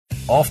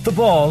Off the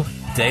Ball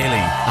Daily.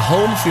 A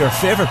home for your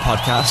favourite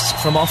podcasts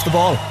from Off the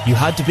Ball. You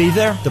Had to Be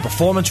There, the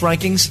performance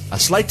rankings, a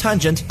slight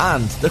tangent,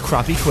 and the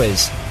crappy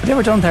quiz. Have you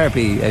ever done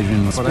therapy,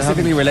 Adrian?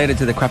 Specifically related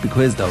to the crappy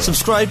quiz, though.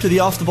 Subscribe to the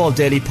Off the Ball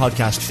Daily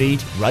podcast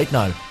feed right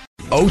now.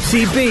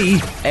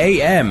 OTB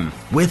AM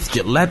with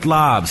Gillette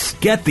Labs.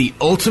 Get the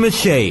ultimate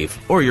shave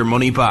or your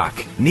money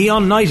back.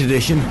 Neon Night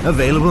Edition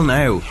available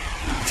now.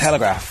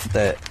 Telegraph,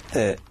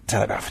 the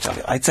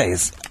Telegraph, I'd say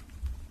is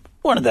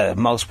one of the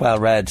most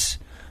well-read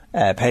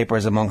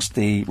papers amongst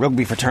the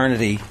rugby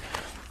fraternity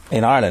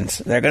in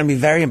Ireland. They're going to be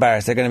very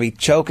embarrassed. They're going to be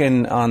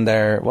choking on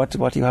their... What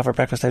do you have for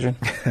breakfast, Adrian?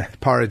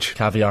 Porridge.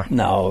 Caviar.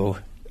 No.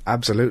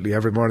 Absolutely,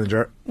 every morning,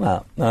 Ger.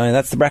 Well, no,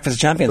 that's the breakfast of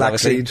champions,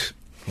 obviously. Flaxseed.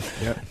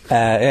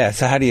 Yeah.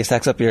 So how do you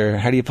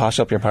posh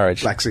up your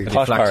porridge? Flaxseed.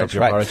 Posh porridge,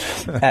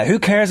 right. Who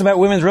cares about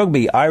women's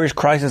rugby? Irish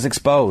crisis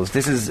exposed.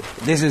 This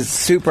is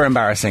super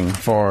embarrassing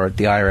for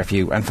the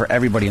IRFU and for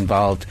everybody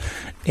involved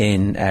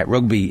in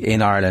rugby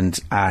in Ireland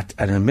at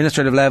an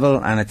administrative level,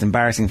 and it's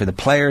embarrassing for the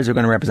players who are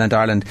going to represent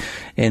Ireland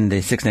in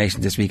the Six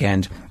Nations this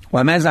weekend.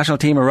 While men's national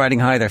team are riding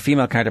high, their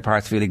female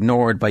counterparts feel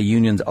ignored by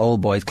Union's old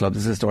boys club.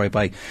 This is a story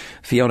by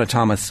Fiona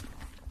Thomas.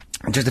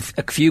 Just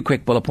a few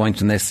quick bullet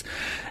points on this.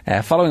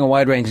 Following a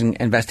wide-ranging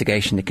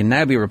investigation, it can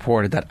now be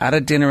reported that at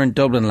a dinner in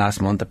Dublin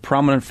last month, a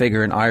prominent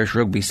figure in Irish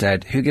rugby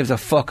said, "Who gives a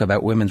fuck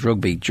about women's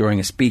rugby?" during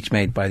a speech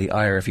made by the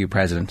IRFU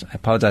president. I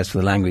apologise for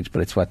the language,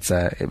 but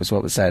it was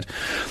what was said.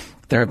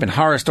 There have been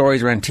horror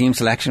stories around team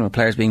selection with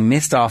players being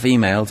missed off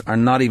emails or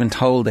not even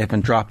told they've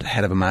been dropped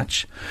ahead of a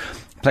match.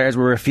 Players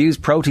were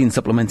refused protein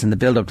supplements in the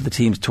build-up to the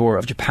team's tour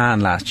of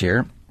Japan last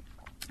year.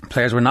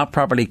 Players were not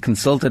properly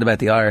consulted about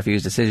the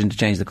IRFU's decision to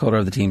change the colour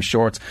of the team's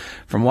shorts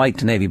from white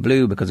to navy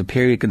blue because of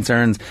period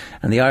concerns,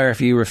 and the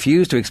IRFU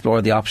refused to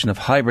explore the option of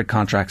hybrid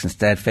contracts,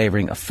 instead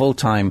favouring a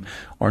full-time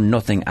or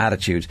nothing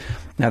attitude.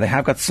 Now, they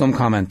have got some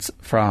comments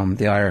from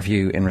the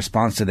IRFU in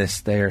response to this.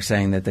 They are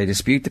saying that they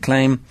dispute the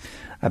claim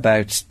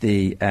about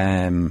the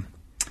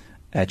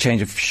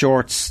change of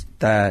shorts,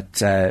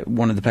 that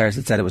one of the players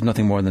had said it was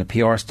nothing more than a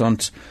PR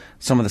stunt.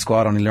 Some of the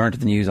squad only learned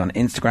of the news on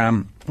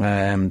Instagram.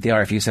 The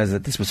RFU says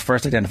that this was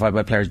first identified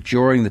by players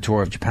during the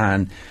tour of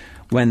Japan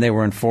when they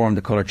were informed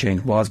the colour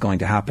change was going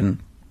to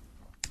happen.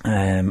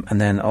 And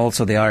then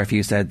also the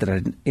RFU said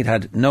that it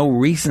had no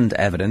recent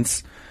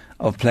evidence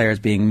of players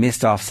being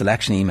missed off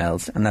selection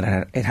emails, and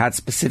that it had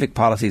specific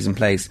policies in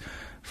place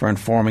for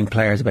informing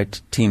players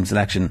about team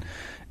selection.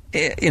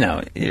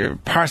 You're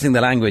parsing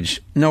the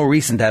language. No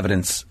recent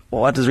evidence.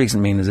 What does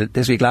recent mean? Is it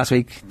this week, last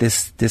week,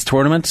 this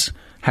tournament?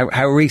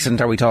 How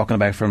recent are we talking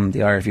about from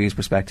the IRFU's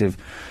perspective?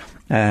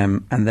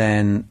 And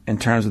then in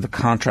terms of the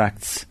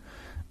contracts,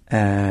 the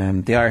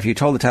IRFU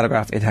told the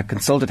Telegraph it had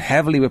consulted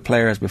heavily with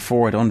players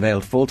before it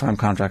unveiled full-time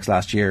contracts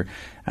last year,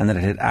 and that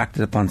it had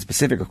acted upon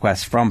specific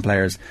requests from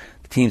players.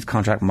 The team's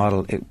contract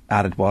model, it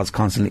added, was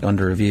constantly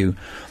under review.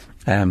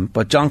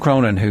 But John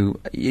Cronin,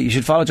 you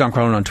should follow John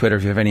Cronin on Twitter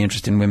if you have any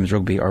interest in women's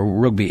rugby or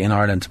rugby in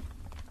Ireland.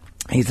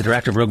 He's the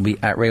director of rugby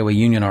at Railway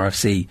Union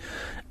RFC,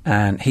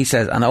 and he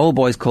says an old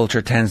boys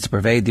culture tends to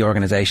pervade the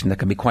organisation that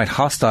can be quite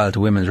hostile to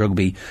women's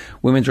rugby.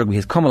 Women's rugby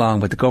has come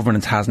along, but the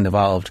governance hasn't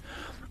evolved.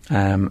 The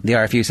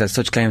RFU says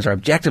such claims are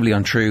objectively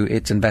untrue.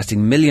 It's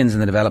investing millions in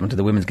the development of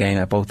the women's game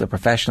at both the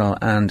professional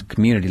and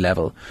community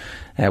level.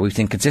 We've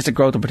seen consistent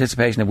growth and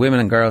participation of women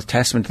and girls,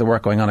 testament to the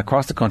work going on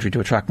across the country to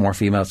attract more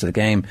females to the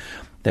game.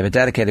 They have a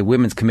dedicated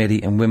women's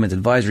committee and women's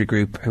advisory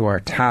group who are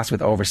tasked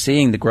with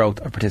overseeing the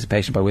growth of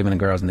participation by women and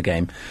girls in the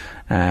game.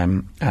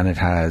 And it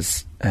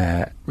has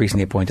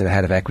recently appointed a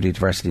head of equity,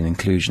 diversity and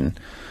inclusion.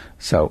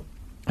 So,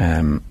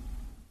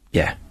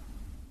 yeah.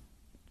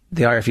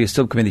 The IRFU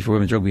subcommittee for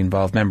women's rugby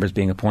involved members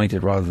being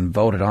appointed rather than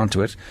voted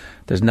onto it.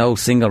 There's no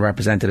single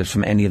representatives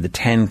from any of the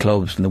 10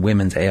 clubs from the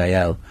women's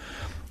AIL.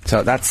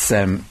 So that's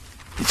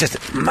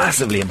just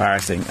massively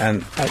embarrassing.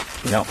 And I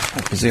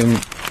presume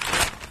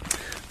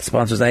the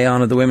sponsors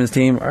Aon of the women's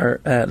team are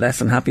less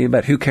than happy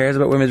about who cares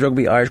about women's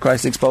rugby. Irish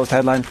crisis exposed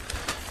headline.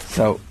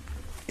 So,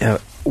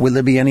 will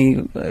there be any?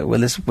 Will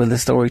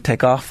this story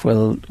take off?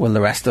 Will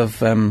the rest of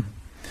the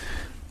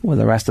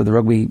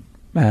rugby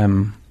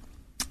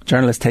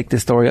journalists take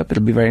this story up?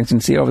 It'll be very interesting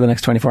to see over the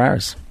next 24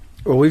 hours.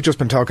 Well, we've just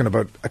been talking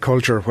about a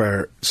culture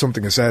where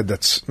something is said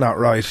that's not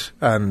right,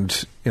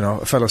 and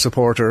a fellow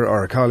supporter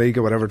or a colleague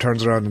or whatever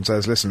turns around and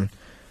says, "Listen,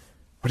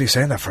 what are you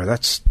saying that for?"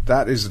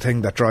 That is the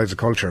thing that drives the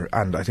culture,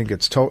 and I think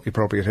it's totally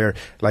appropriate here.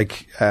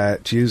 Like,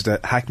 to use the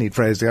hackneyed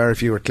phrase, the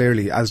RFU are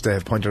clearly, as they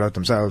have pointed out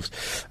themselves,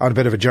 on a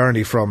bit of a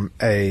journey from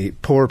a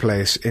poor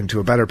place into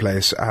a better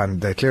place,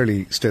 and they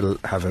clearly still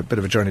have a bit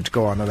of a journey to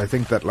go on. And I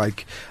think that,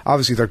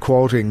 obviously they're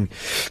quoting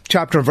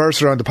chapter and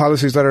verse around the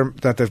policies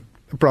that they've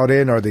brought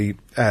in, or the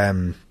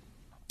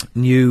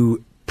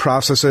new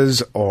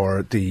processes,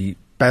 or the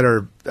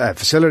better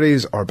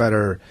facilities, or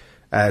better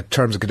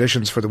terms and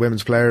conditions for the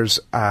women's players,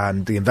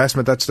 and the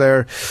investment that's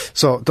there.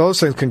 So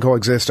those things can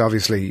coexist,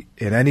 obviously,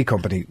 in any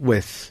company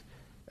with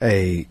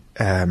a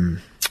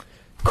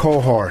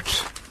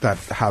cohort that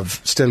have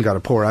still got a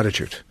poor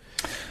attitude.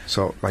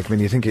 So, like, when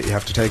you think you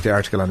have to take the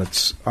article on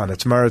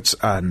its merits,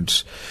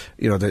 and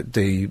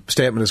the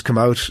statement has come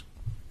out.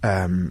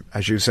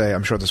 As you say,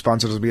 I'm sure the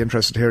sponsors will be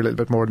interested to hear a little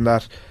bit more than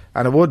that,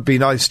 and it would be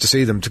nice to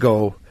see them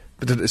to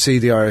see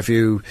the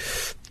RFU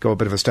go a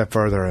bit of a step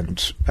further,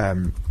 and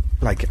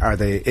are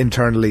they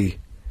internally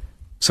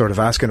sort of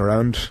asking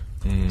around?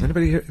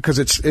 Anybody here? Because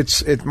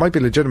it might be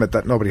legitimate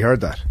that nobody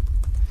heard that.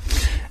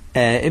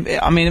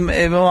 It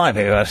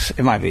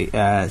might be.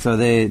 So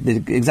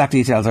the exact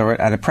details are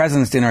at a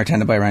president's dinner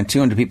attended by around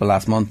 200 people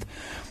last month.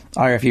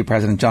 IRFU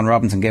President John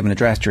Robinson gave an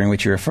address during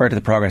which he referred to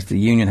the progress the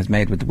union has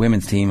made with the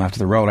women's team after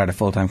the rollout of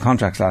full-time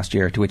contracts last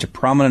year, to which a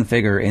prominent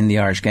figure in the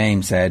Irish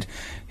game said,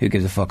 "Who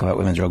gives a fuck about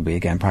women's rugby?"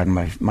 Again,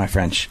 pardon my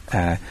French.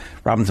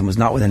 Robinson was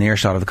not within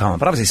earshot of the comment,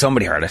 but obviously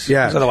somebody heard it.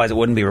 Yeah. Otherwise it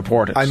wouldn't be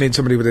reported. I mean,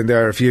 somebody within the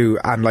IRFU,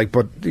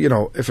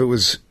 and if it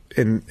was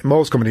in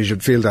most companies,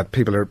 you'd feel that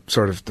people are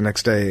sort of the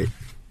next day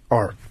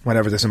or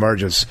whenever this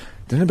emerges,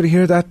 did anybody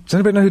hear that? Does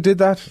anybody know who did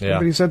that? Yeah.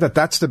 Anybody said that?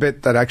 That's the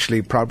bit that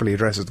actually properly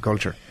addresses the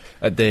culture.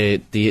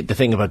 The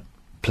thing about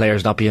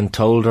players not being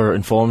told or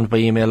informed by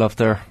email of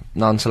their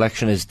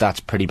non-selection that's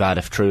pretty bad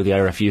if true. The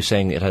IRFU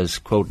saying it has,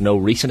 quote, no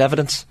recent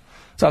evidence.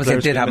 So obviously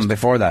it did happen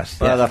before that.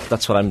 Well,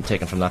 that's what I'm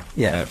taking from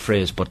that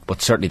phrase,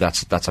 but certainly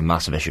that's a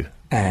massive issue.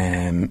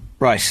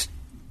 Right.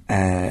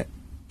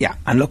 Yeah,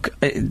 and look,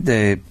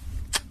 the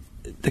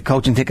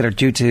coaching ticket are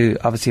due to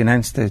obviously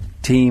announce the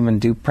team and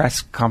do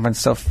press conference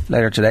stuff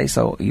later today,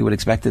 so you would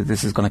expect that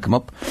this is going to come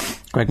up.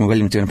 Greg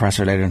McWilliams doing a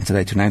presser later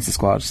today to announce the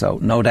squad, so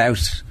no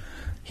doubt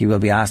he will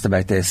be asked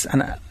about this.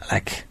 And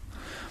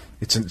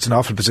it's an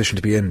awful position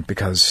to be in,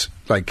 because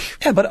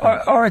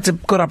or it's a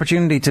good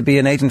opportunity to be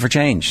an agent for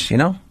change,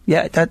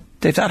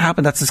 if that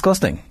happened, that's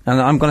disgusting,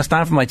 and I'm going to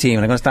stand for my team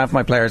and I'm going to stand for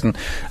my players. And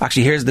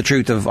actually, here's the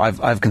truth of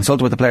I've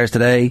consulted with the players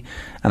today,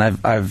 and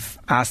I've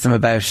asked them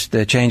about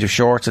the change of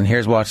shorts, and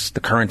here's what the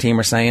current team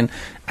are saying,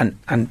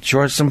 and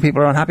sure, some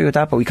people are unhappy with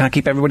that, but we can't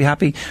keep everybody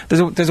happy.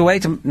 There's a way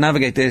to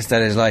navigate this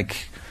that is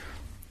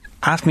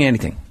ask me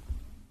anything,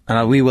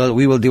 and we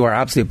will do our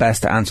absolute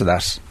best to answer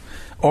that.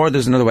 Or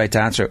there's another way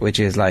to answer it, which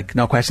is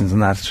no questions on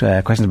that.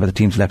 Questions about the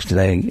team selection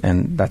today,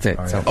 and that's it.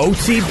 So.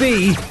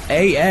 OTB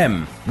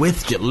AM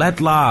with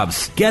Gillette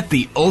Labs. Get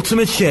the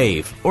ultimate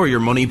shave or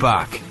your money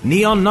back.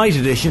 Neon Night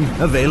Edition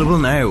available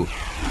now.